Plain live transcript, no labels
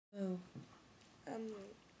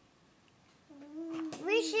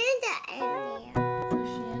Where's Shanda in there?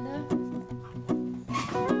 Where's Shanda?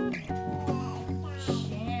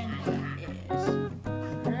 Shanda is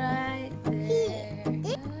right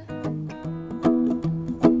there.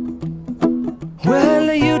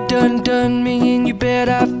 Well, you done me and you bet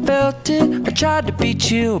I felt it. I tried to be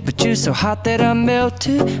chill, but you're so hot that I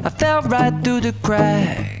melted. I fell right through the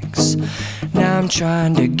cracks. Now I'm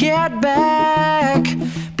trying to get back.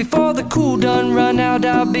 Before the cool done run out,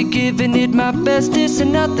 I'll be giving it my bestest,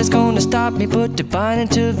 and nothing's gonna stop me but divine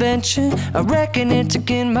intervention. I reckon it's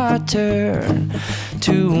again my turn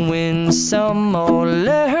to win some or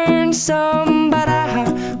learn some, but I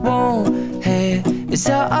won't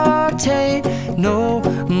hesitate no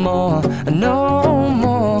more, no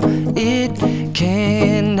more. It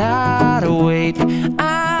cannot wait.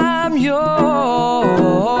 I'm yours.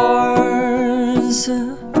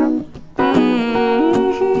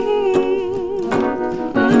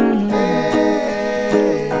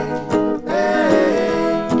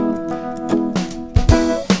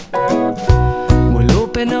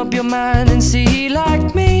 Open up your mind and see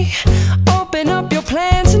like me. Open up your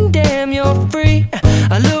plans and damn, you're free.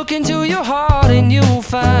 I look into your heart and you'll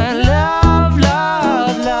find love,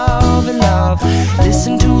 love, love, and love.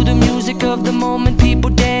 Listen to the music of the moment,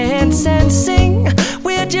 people dance and sing.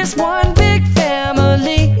 We're just one big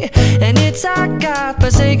family, and it's our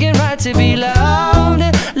God-forsaken right to be loved.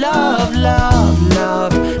 Love, love,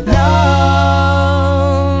 love,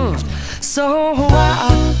 love. So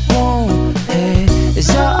I won't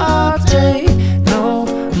hesitate no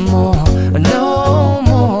more, no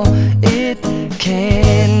more. It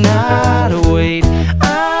cannot wait.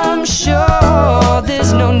 I'm sure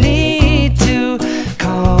there's no need to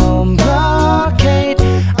complicate.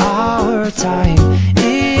 Our time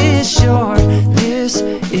is short. This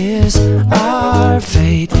is our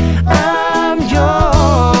fate. I'm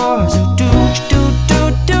yours. Do you,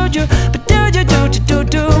 but do you, but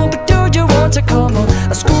do you want to come on?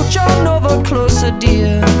 I scooch on over closer,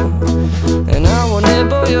 dear, and I will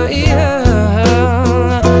nibble your ear.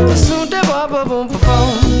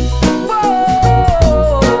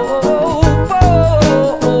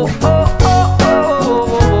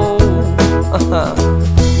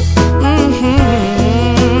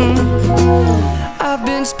 I've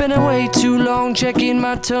been spending way too long checking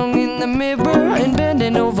my tongue in the mirror and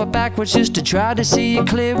bending over backwards just to try to see it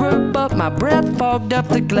clearer, but my breath fogged up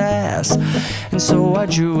the glass, and so I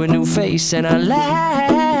drew a new face and I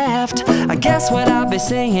laughed. I guess what I'll be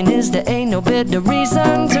saying is there ain't no better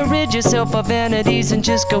reason to rid yourself of vanities and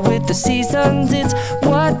just go with the seasons. It's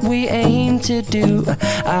what we aim to do.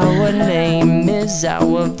 Our name is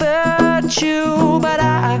our virtue, but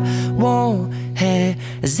I won't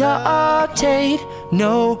hesitate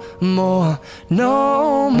no more,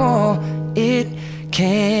 no more. It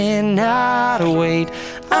cannot wait.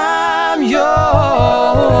 I'm yours.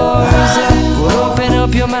 Open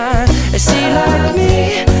up your mind and see like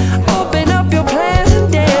me. Open up your plans and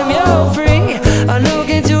damn, you're free. I look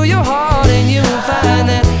into your heart and you'll find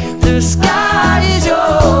that the sky is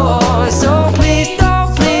yours. So please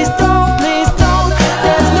don't, please don't, please don't.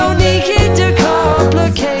 There's no need here to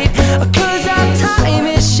complicate, 'cause our time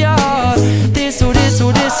is short. This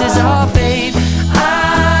is our fate.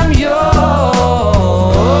 I'm yours.